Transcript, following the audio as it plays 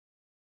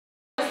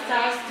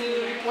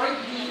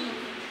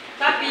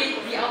topic,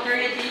 the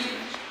alternative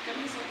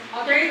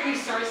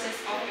sources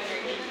of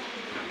energy.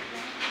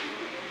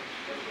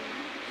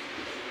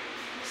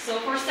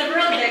 So for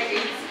several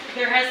decades,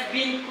 there has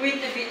been quite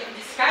a bit of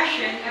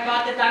discussion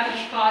about the damage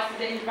caused to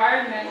the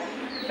environment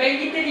by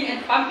emitting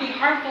and pumping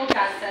harmful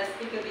gases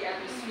into the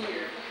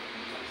atmosphere.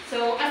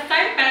 So as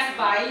time passed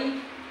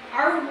by,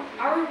 our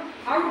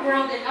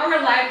world and our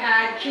life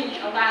had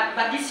changed a lot,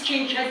 but this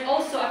change has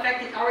also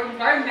affected our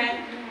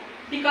environment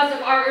because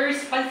of our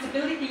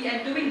irresponsibility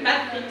and doing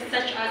bad things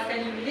such as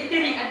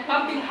littering and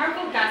pumping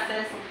harmful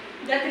gases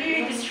that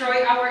really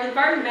destroy our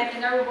environment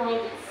and our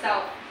world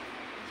itself.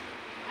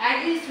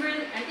 And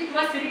it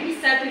was really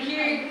sad to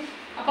hear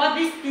about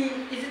this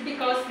thing. Is it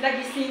because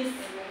since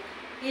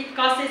it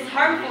causes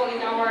harmful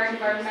in our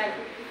environment?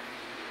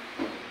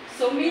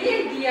 So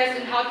many ideas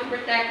on how to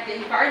protect the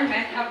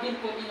environment have been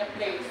put in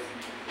place.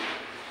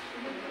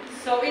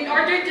 So in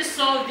order to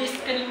solve these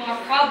kind of mga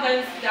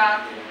problems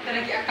that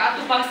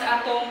nag-akatubang sa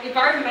atong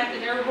environment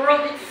and our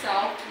world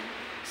itself,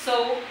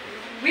 so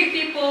we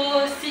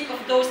people seek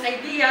of those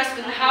ideas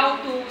on how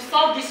to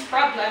solve these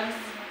problems.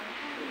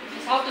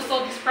 Like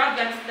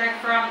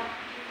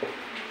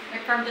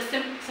from the sa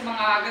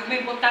mga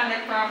gagmay butang,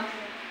 like from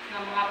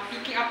mga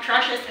picking up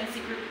trashes and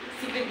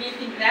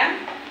segregating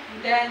them,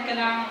 and then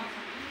kanang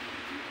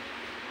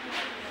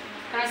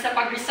sa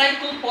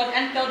pag-recycle pod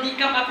until they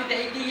come up with the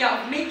idea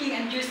of making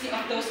and using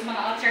of those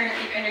mga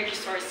alternative energy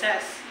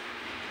sources.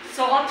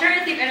 So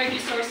alternative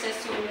energy sources,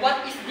 so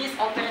what is this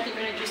alternative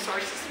energy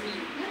sources mean?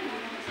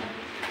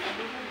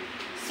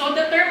 So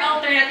the term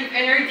alternative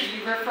energy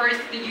refers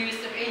to the use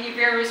of any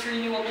various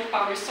renewable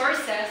power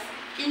sources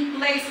in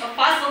place of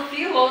fossil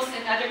fuels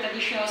and other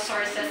traditional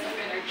sources of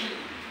energy.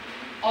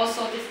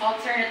 Also, these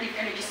alternative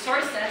energy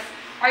sources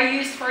are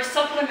used for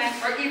supplement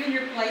or even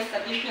replace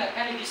traditional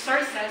energy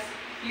sources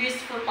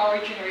used for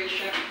power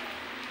generation.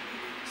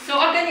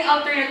 So again,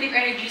 alternative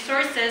energy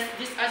sources,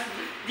 these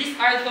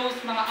are those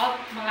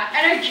mga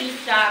energies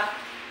that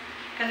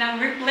can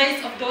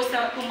replace of those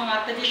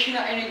mga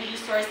traditional energy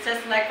sources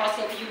like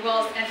fossil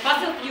fuels. And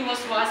fossil fuels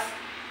was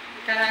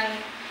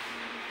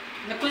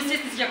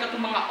consist siya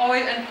katong mga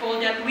oil and coal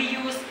that we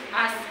use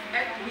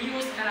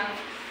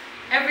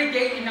every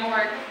day in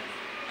our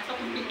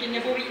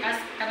kinabuhi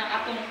as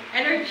atong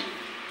energy.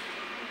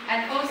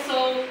 And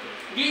also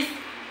this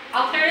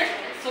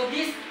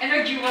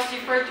energy was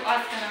referred to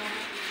as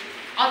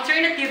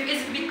alternative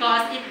is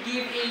because it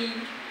give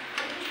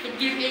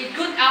a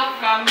good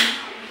outcome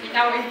in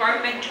our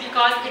environment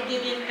because it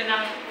didn't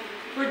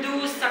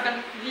produce of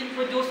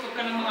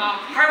mga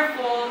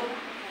harmful,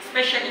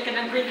 especially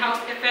greenhouse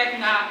effect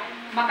na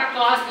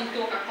maka-cause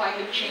into a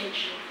climate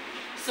change.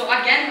 So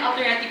again,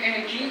 alternative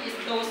energy is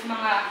those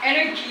mga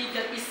energy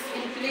that is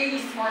in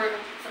place or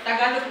sa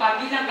Tagalog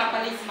pa bilang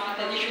kapalit sa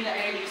mga traditional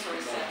energy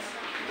sources.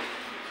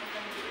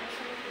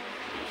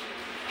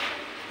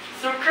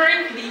 So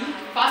currently,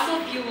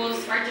 fossil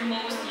fuels are the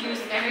most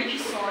used energy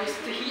source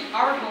to heat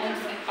our homes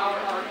and power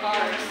our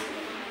cars.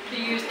 To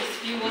use these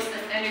fuels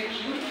as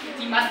energy,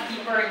 they must be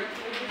burned.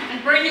 And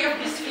burning of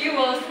these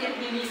fuels, it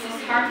releases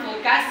harmful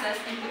gases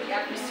into the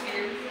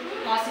atmosphere,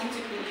 causing to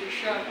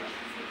pollution.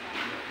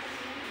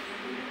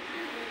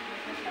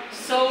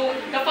 So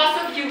the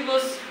fossil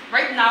fuels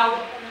right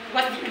now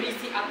was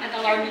decreasing at an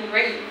alarming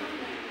rate.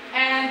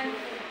 And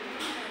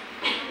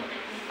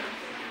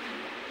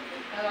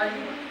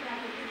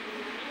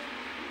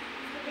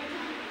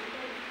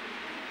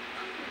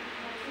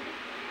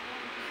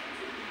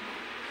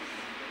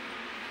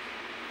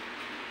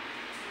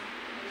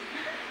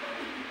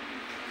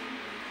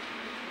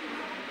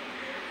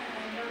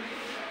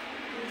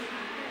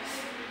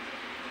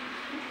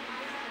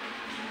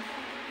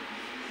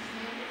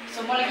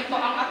so mula ito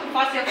ang atong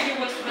fossil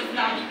fuels was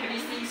now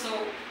decreasing.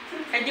 So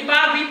di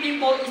ba we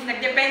people is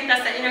nagdependa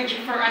sa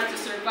energy for us to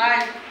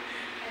survive.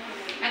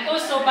 And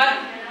also but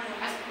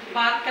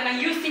kanang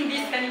using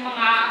this kaning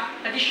mga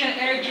traditional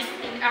energies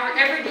in our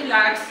everyday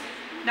lives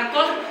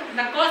nag-cause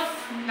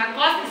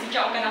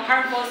siya og kanang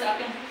harmful sa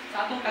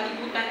atong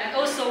kalibutan. And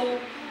also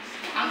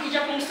ang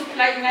iya pong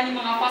supply nga ni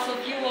mga fossil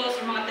fuels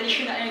or mga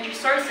traditional energy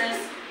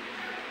sources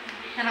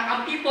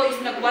ang people is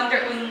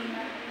nag-wonder on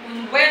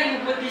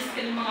when would this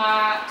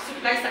mga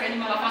supply sa kaning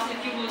mga fossil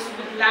fuels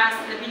would last,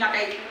 labi na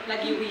kay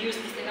lagi we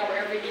use this in our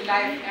everyday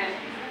life. And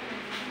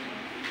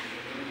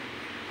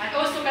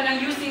also kanang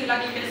using of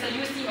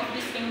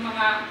this kaning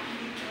mga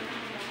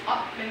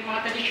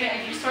traditional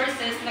energy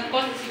sources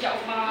nag-cause siya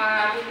og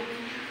mga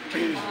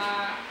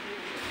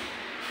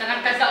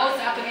kanang kasaot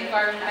sa atong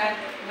environment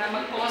na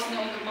mag-cause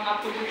noon og mga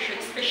pollution,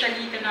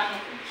 especially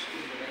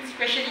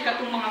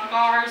katong mga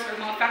cars or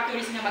mga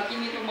factories na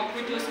mag-emit o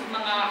mag-produce ng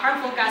mga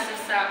harmful gases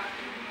sa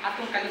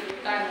atong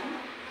kalibutan.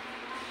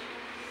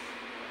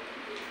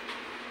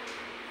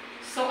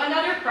 So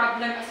another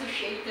problem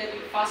associated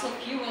with fossil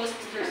fuels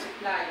is their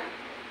supply.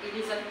 It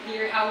is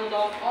unclear how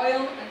long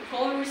oil and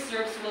coal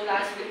reserves will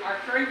last with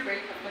our current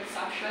rate of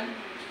consumption,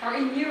 or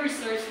if new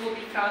reserves will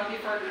be found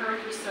before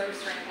current reserves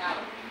run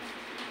out.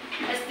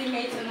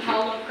 estimates on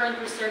how long current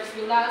reserves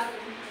will last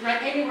run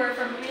anywhere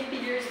from 20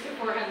 years to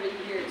 400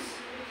 years.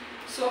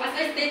 So as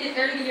I stated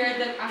earlier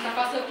that ang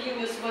fossil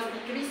fuels was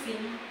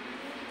decreasing,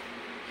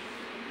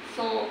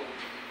 so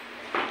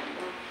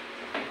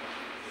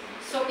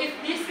if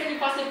this kind of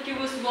fossil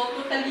fuels will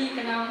totally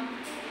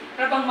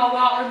karabang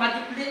mawa or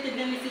ma-depleted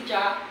din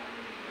siya,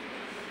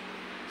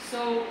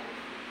 so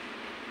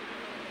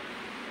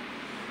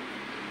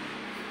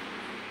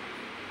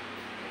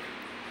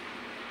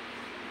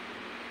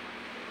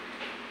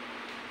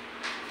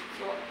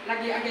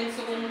lagi again,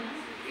 so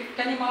if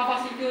kani mga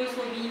fossil fuels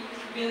will be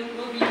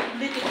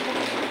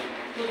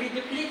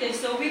depleted,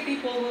 so we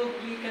people will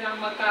be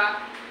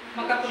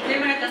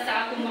magka-problema na ta sa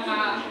atong mga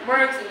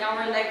works in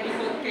our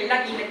livelihood, kay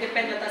lagi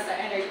nagdepende ta sa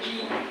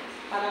energy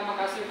para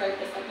makasurvive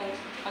ta sa atong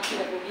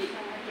pagkinabuhi.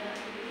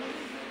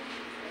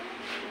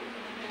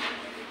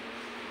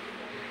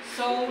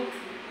 So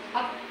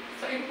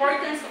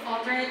importance of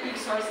alternative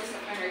sources of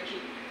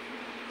energy.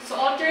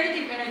 So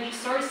alternative energy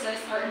sources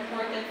are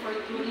important for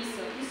two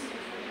reasons.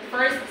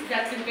 First is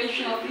that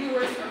conventional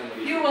fuels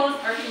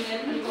are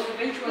finite and will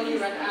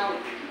eventually run out.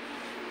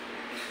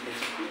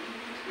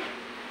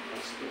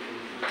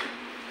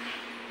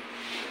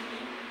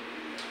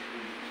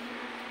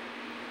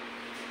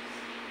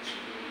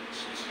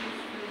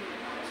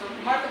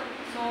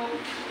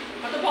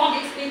 Ito po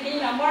akong explain din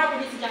na more po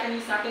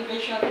din sa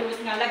conventional fuels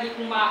nga lagi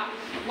kung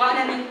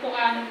wala ning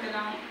kuan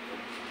kanang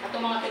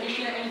atong mga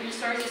traditional energy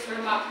sources or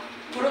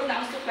purot na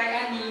ang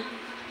supply ani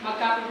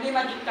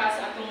magka-problema jud ka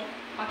sa atong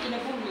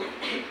pagkinabuhi.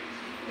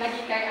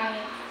 Lagi kay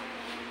ang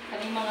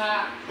kaning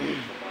mga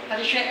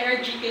traditional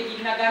energy kay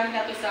ginagamit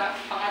nato sa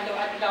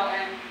pang-adlaw-adlaw.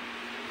 And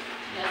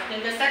yes.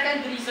 Then the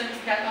second reason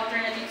is that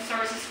alternative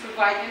sources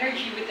provide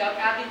energy without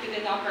adding to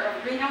the number of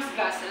greenhouse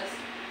gases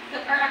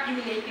that are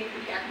accumulating to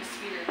the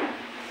atmosphere.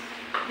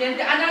 Then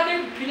the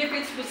another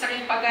benefits po sa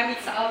kanyang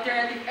paggamit sa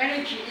alternative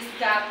energy is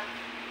that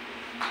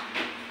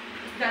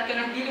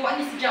kanang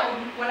diluan ni siya o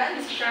wala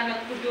ni siya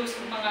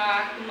nag-produce ng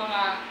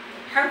mga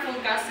harmful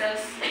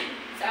gases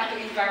sa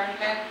atong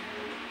environment,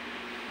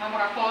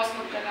 mga cause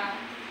o kanang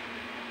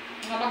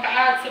mga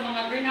maka-add sa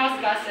mga greenhouse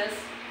gases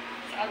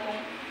sa atong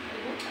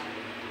libutan.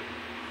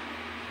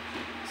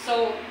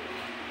 So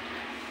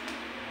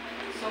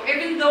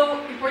even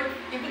though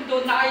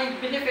na ay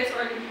benefits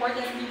or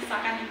importance din sa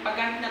kanang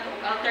paggamit nato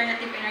og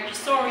alternative energy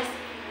source,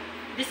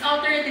 this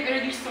alternative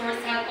energy source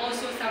had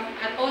also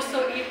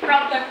a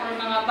problem or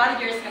mga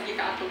barriers nga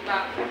gikaatupa.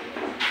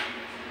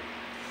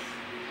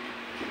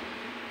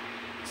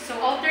 So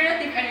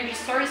alternative energy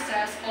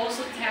sources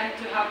also tend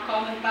to have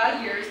common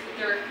barriers that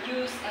are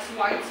used as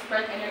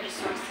widespread energy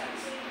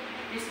sources.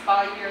 These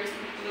barriers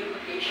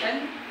include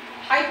location,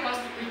 high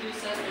cost to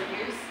produce or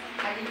use,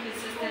 and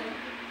inconsistent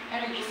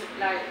energy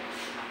supply.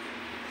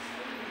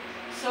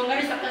 So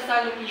ngayon sa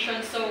location,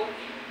 so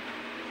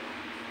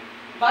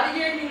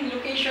barrier ning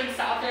location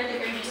sa alternative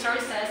energy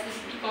sources is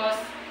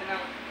because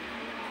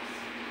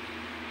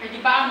di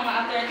ba ang mga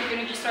alternative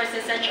energy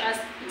sources such as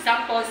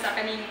example sa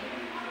kaning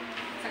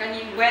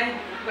wind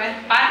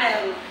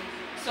panel.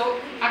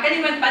 So ang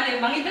kaning wind panel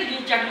mangita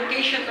din diyan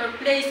location or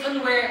place on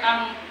where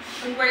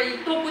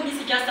itupod ni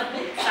siya sa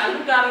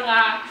lugar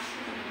nga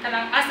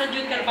kanang asa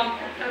jud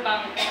karbang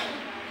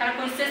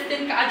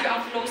consistent kaadyo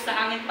ang flow sa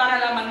hangin para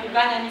lang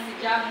manugana ni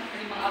siya ang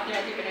mga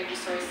alternative energy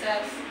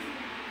sources.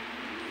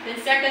 Then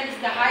second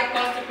is the high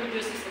cost to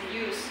produce and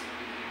use.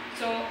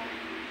 So,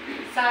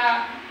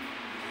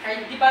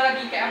 di ba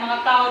lagi kay ang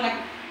mga tao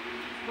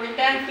we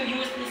tend to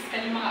use this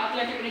kaning mga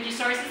alternative energy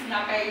sources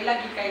na kay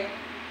lagi kay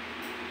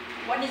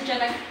what is dyan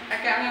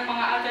kaya ang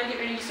mga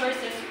alternative energy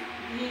sources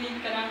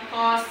need ka ng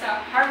cost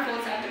harmful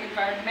sa ating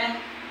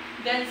environment.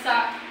 Then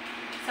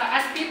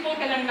as people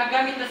kanang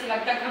nagamit na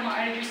sila daghang mga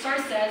energy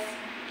sources,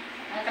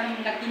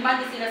 kanang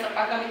nagdemand sila sa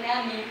paggamit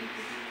ani,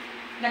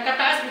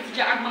 nagkataas din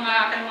siya ang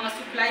mga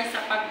supply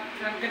sa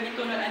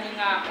paggamito ng aning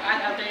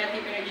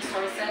alternative energy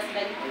sources.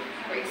 Like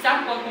for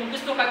example, kung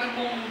gusto ka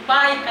imong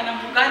buy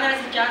kanang mugana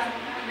siya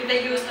with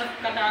the use of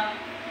kanang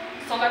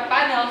solar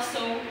panels,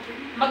 so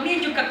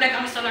mag-need yung kagdag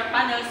ang solar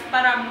panels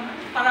para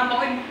mo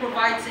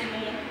provide sa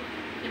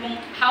imong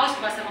house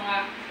ba sa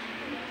mga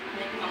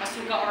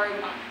suga or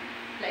mga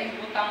laing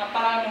butang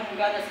para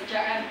mugana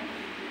siya.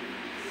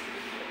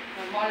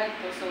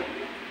 So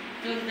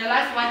the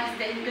last one is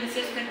the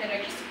inconsistent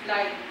energy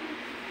supply.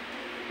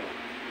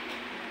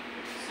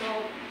 So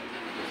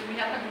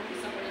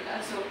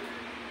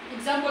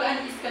example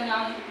is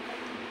kanang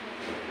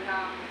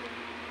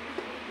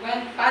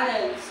wind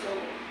panel. So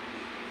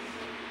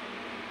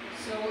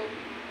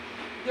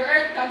there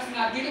are times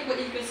nga dili po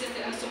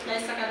inconsistent ang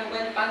supply sa kanang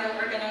wind panel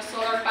or kanang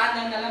solar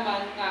panel na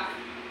laman nga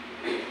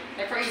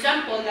like for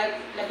example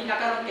labi na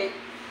karon kay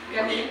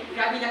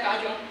grabe na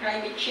kaadyo ang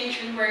climate change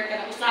and where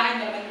kanang usahay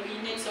na naman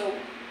init. So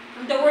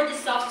from the word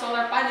itself,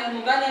 solar panel,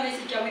 mugana na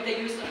siya with the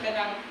use of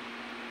kanang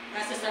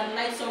nasa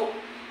sunlight. So,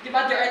 di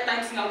ba there are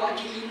times nga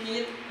wadi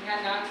init,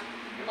 nga na,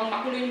 ibang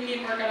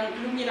makulinlim or kanang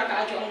gloomy na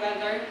kaadyo ang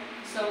weather.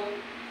 So,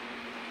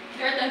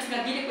 there are times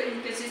na dili ko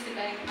inconsistent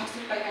ang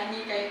supply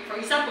ani kay for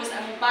example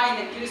sa among bahay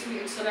nag-use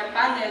mi og solar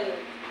panel.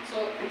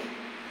 So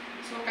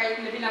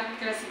kahit labi na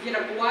kaya sige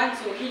raguan,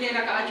 so hinay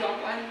ra kaadyo ang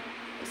kuan.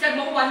 Isag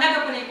mo kuan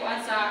naga po na kuan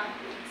sa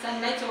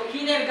sunlight, so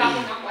hinay ra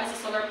gapon ang kuan sa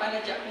solar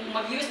panel dya. Kung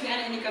mag-use mi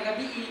ana ini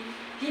kagabi,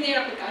 hinay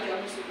ra pud kaadyo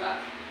ang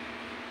suga.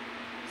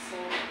 So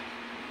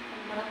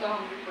mara to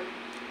ang report.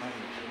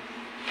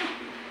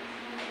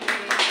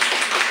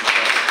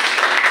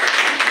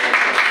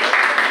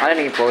 Ano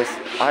ning post?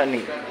 Ano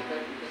ning